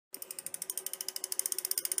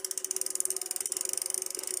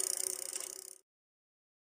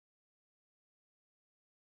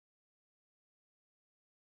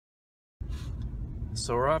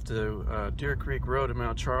So we're off to Deer Creek Road in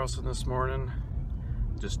Mount Charleston this morning.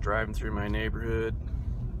 Just driving through my neighborhood,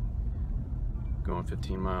 going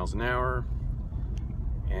 15 miles an hour,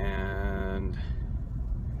 and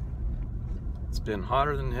it's been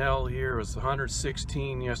hotter than hell here. It was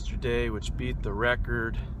 116 yesterday, which beat the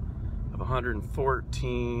record of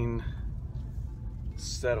 114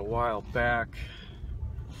 set a while back.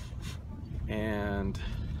 And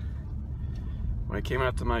when I came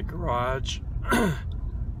out to my garage,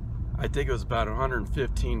 I think it was about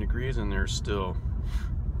 115 degrees in there still.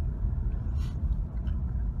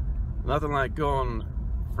 Nothing like going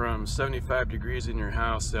from 75 degrees in your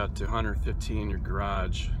house out to 115 in your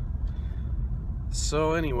garage.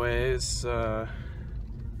 So anyways, got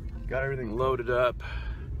everything loaded up.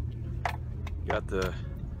 Got the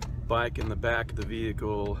bike in the back of the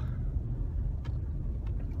vehicle.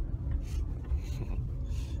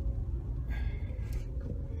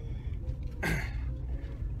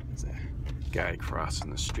 There's a guy crossing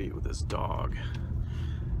the street with his dog.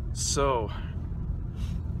 So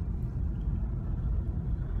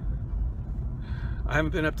I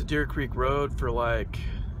haven't been up to Deer Creek Road for like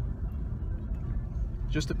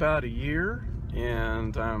just about a year,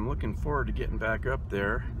 and I'm looking forward to getting back up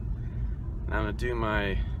there. And I'm gonna do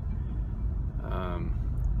my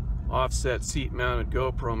offset seat mounted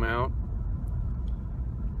GoPro mount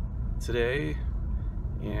today,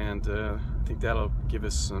 and I think that'll give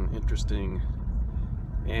us some interesting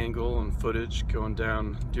angle and footage going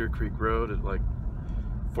down Deer Creek Road at like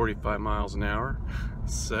 45 miles an hour.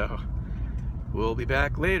 So we'll be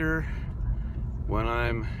back later when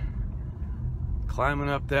I'm climbing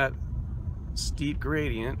up that steep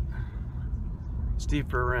gradient,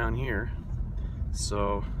 steeper around here.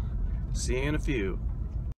 So see you in a few.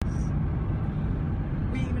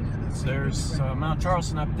 So there's Mount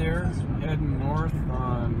Charleston up there, heading north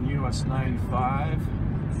on US 95.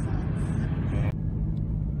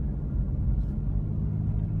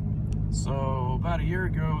 So about a year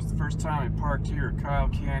ago was the first time I parked here at Kyle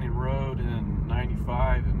Canyon Road in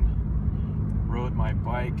 95 and rode my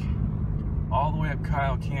bike all the way up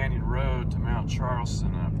Kyle Canyon Road to Mount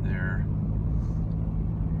Charleston up there.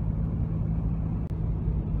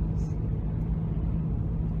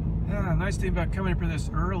 Yeah, the nice thing about coming up here this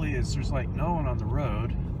early is there's like no one on the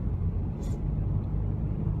road.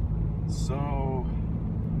 So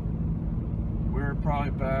we're probably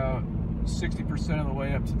about 60% of the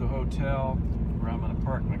way up to the hotel where I'm going to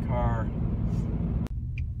park my car.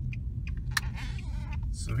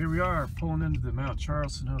 So here we are, pulling into the Mount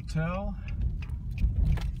Charleston Hotel,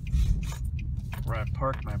 where I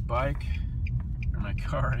parked my bike, or my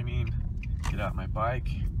car, I mean, get out my bike,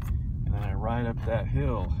 and then I ride up that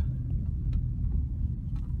hill.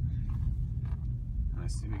 And I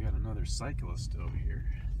see we got another cyclist over here.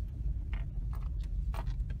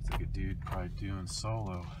 It's like a dude probably doing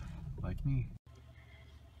solo, like me.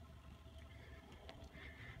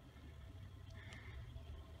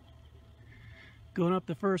 Going up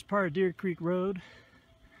the first part of Deer Creek Road.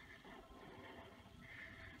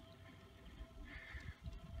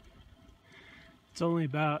 It's only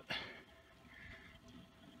about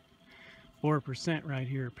 4% right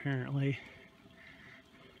here apparently,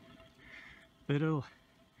 but it'll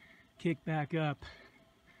kick back up.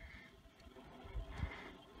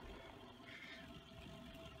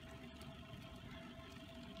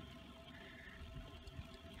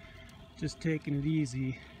 Just taking it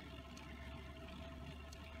easy.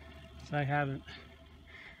 So I haven't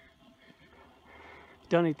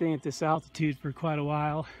done anything at this altitude for quite a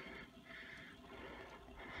while.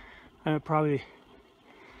 I'm at probably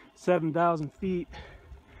 7,000 feet.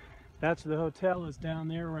 That's where the hotel is, down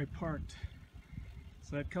there where I parked.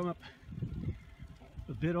 So I've come up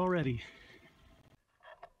a bit already.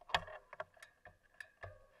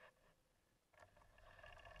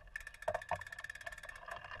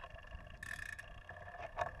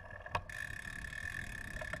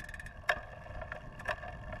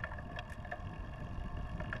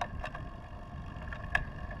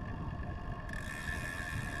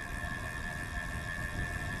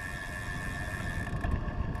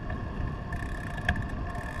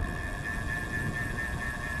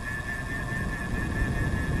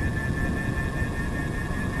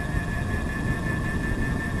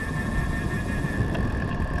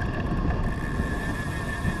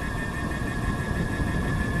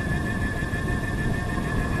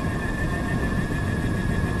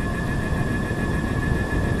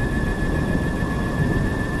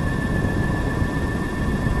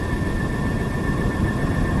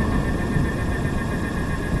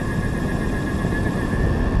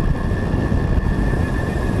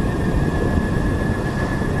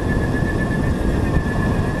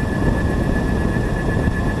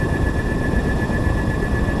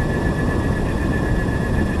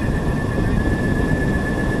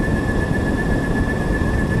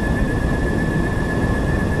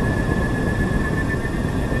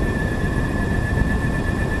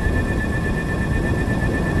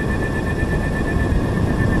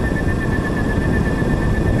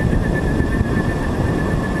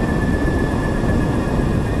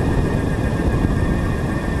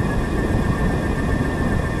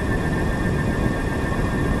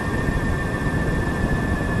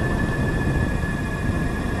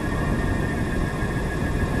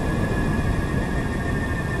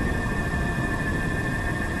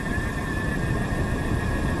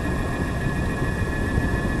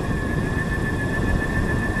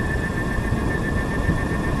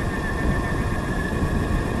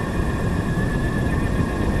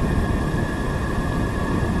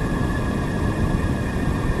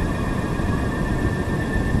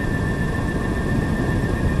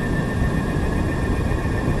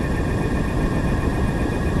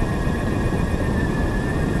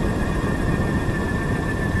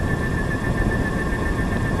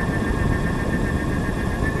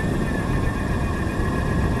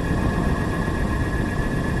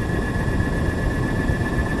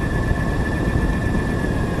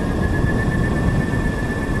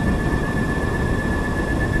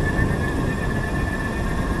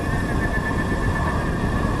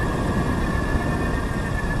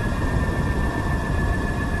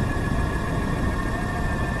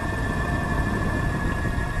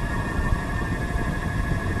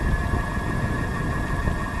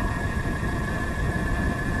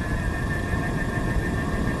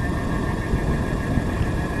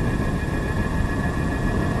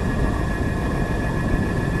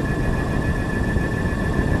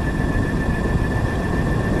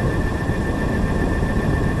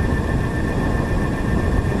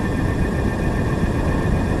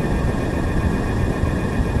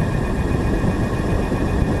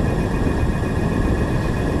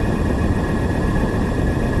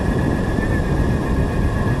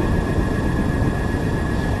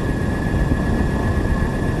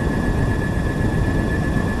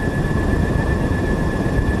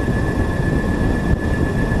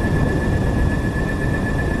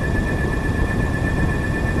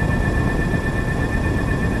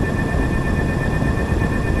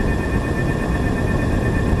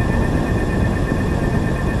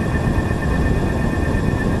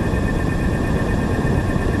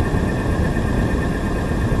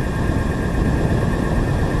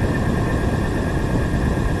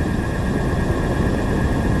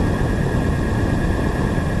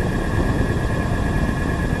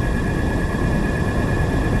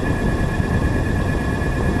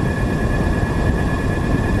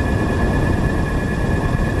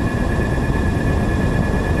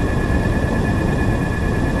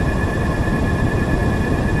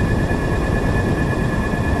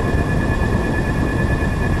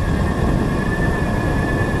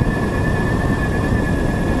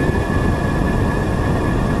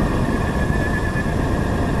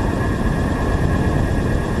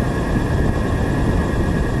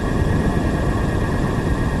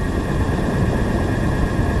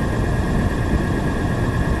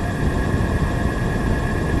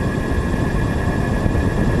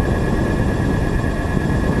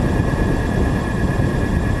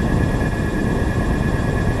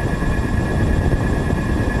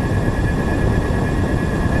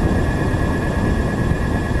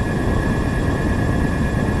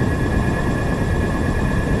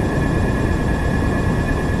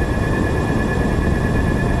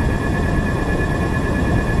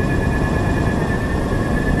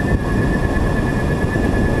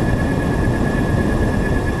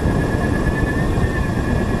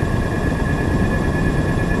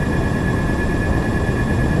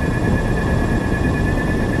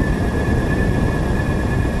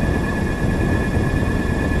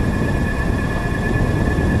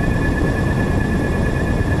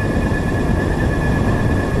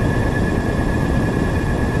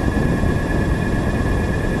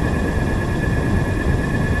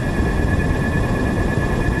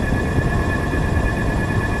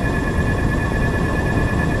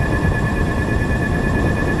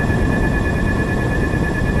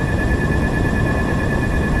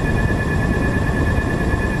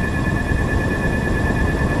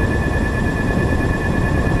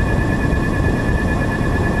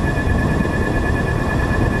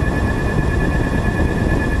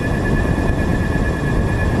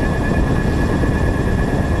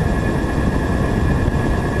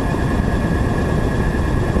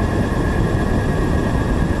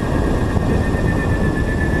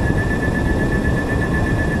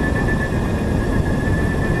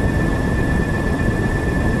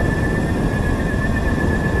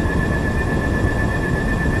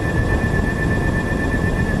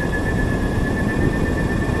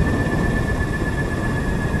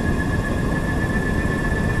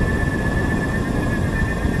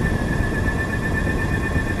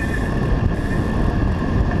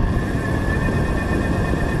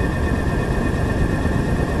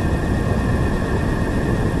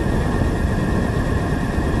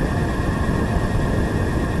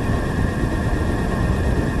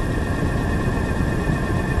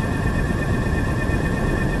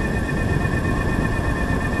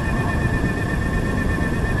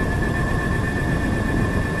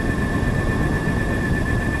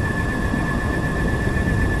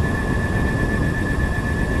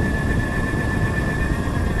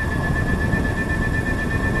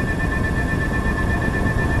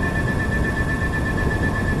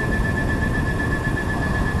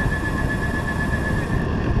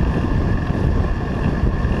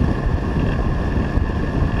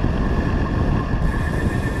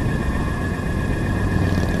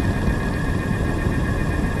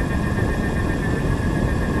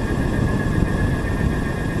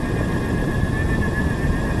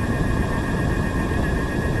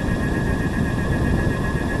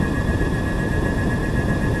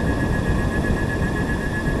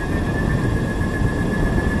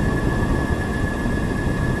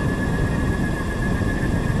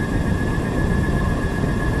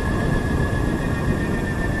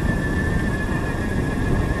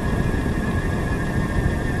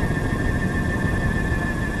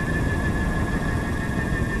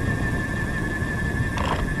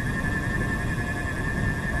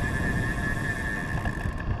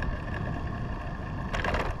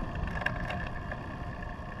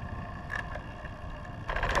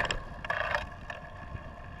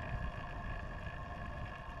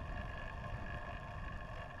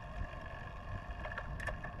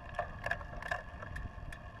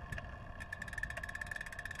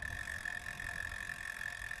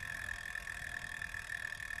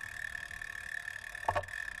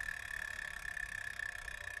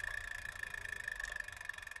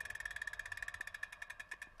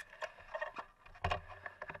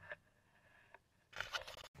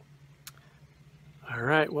 All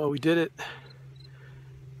right, well, we did it.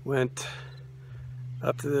 Went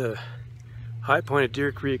up to the high point of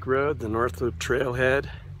Deer Creek Road, the North Loop trailhead.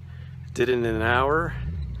 Did it in an hour.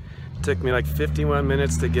 It took me like 51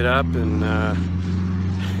 minutes to get up and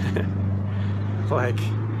like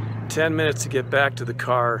 10 minutes to get back to the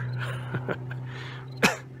car.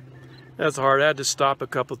 That's hard. I had to stop a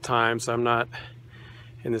couple times. I'm not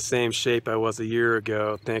in the same shape I was a year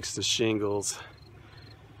ago, thanks to shingles.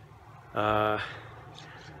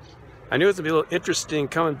 I knew it was going to be a little interesting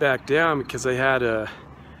coming back down because I had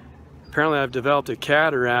apparently I've developed a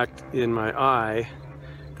cataract in my eye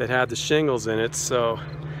that had the shingles in it, so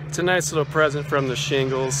it's a nice little present from the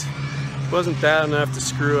shingles. It wasn't bad enough to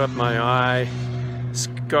screw up my eye,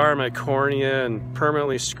 scar my cornea, and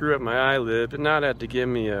permanently screw up my eyelid, but now it had to give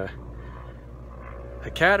me a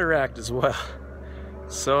cataract as well.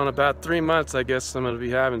 So in about 3 months, I guess I'm going to be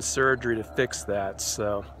having surgery to fix that.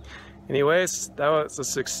 So anyways, that was a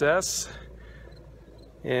success,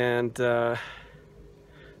 and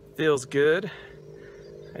feels good.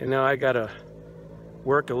 I know I gotta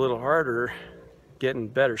work a little harder, get in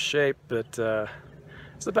better shape, but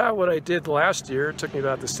it's about what I did last year. It took me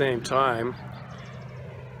about the same time.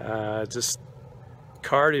 Just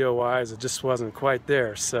cardio wise, it just wasn't quite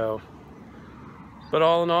there. So, but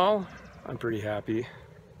all in all, I'm pretty happy.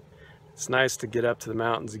 It's nice to get up to the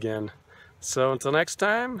mountains again. So until next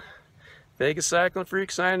time, Vegas Cycling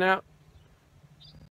Freak signing out.